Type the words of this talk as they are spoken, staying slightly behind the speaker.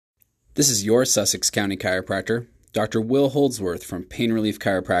This is your Sussex County chiropractor, Dr. Will Holdsworth from Pain Relief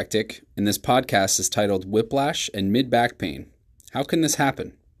Chiropractic, and this podcast is titled Whiplash and Mid-Back Pain. How can this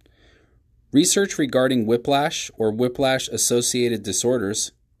happen? Research regarding whiplash or whiplash-associated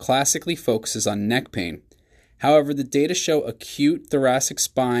disorders classically focuses on neck pain. However, the data show acute thoracic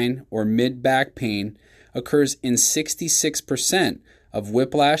spine or mid-back pain occurs in 66% of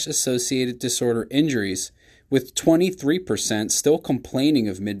whiplash-associated disorder injuries, with 23% still complaining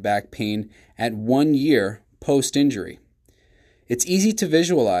of mid-back pain at 1 year post-injury. It's easy to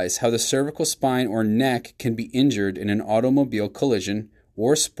visualize how the cervical spine or neck can be injured in an automobile collision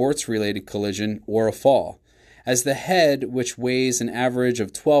or sports-related collision or a fall, as the head, which weighs an average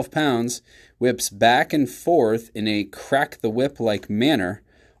of 12 pounds, whips back and forth in a crack-the-whip-like manner,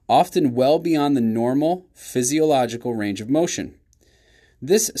 often well beyond the normal physiological range of motion.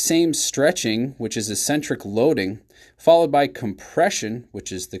 This same stretching, which is eccentric loading, followed by compression,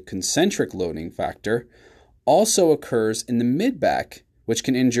 which is the concentric loading factor, also occurs in the mid-back, which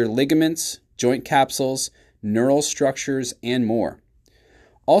can injure ligaments, joint capsules, neural structures, and more.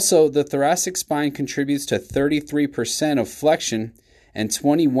 Also, the thoracic spine contributes to 33% of flexion and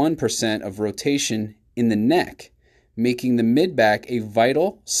 21% of rotation in the neck, making the mid-back a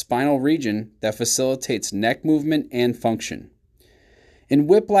vital spinal region that facilitates neck movement and function. In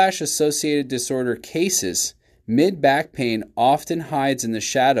whiplash-associated disorder cases, mid-back pain often hides in the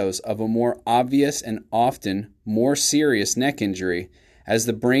shadows of a more obvious and often more serious neck injury, as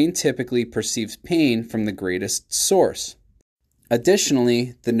the brain typically perceives pain from the greatest source.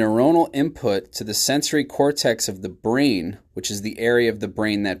 Additionally, the neuronal input to the sensory cortex of the brain, which is the area of the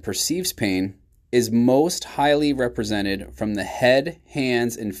brain that perceives pain, is most highly represented from the head,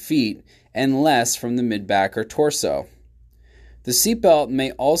 hands, and feet, and less from the mid-back or torso. The seatbelt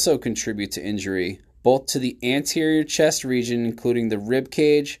may also contribute to injury, both to the anterior chest region, including the rib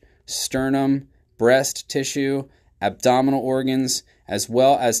cage, sternum, breast tissue, abdominal organs, as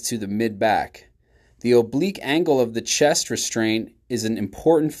well as to the mid-back. The oblique angle of the chest restraint is an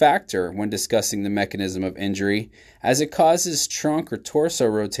important factor when discussing the mechanism of injury, as it causes trunk or torso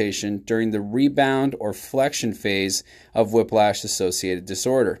rotation during the rebound or flexion phase of whiplash-associated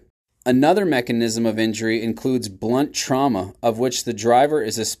disorder. Another mechanism of injury includes blunt trauma, of which the driver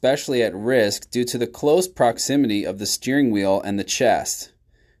is especially at risk due to the close proximity of the steering wheel and the chest.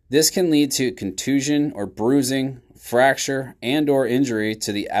 This can lead to contusion or bruising, fracture, and/or injury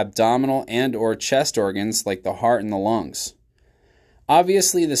to the abdominal and/or chest organs like the heart and the lungs.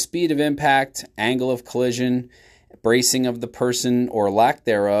 Obviously, the speed of impact, angle of collision, bracing of the person or lack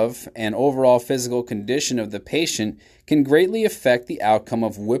thereof, and overall physical condition of the patient can greatly affect the outcome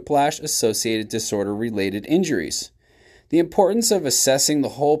of whiplash-associated disorder-related injuries. The importance of assessing the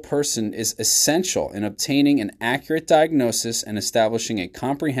whole person is essential in obtaining an accurate diagnosis and establishing a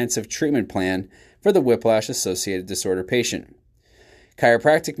comprehensive treatment plan for the whiplash-associated disorder patient.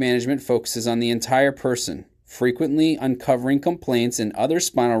 Chiropractic management focuses on the entire person, frequently uncovering complaints in other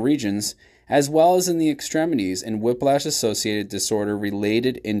spinal regions as well as in the extremities in whiplash-associated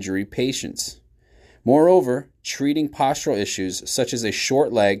disorder-related injury patients. Moreover, treating postural issues such as a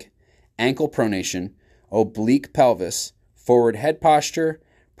short leg, ankle pronation, oblique pelvis, forward head posture,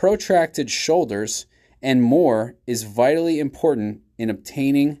 protracted shoulders, and more is vitally important in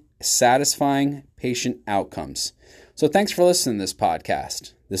obtaining satisfying patient outcomes. So thanks for listening to this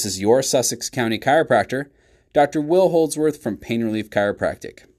podcast. This is your Sussex County chiropractor, Dr. Will Holdsworth from Pain Relief Chiropractic.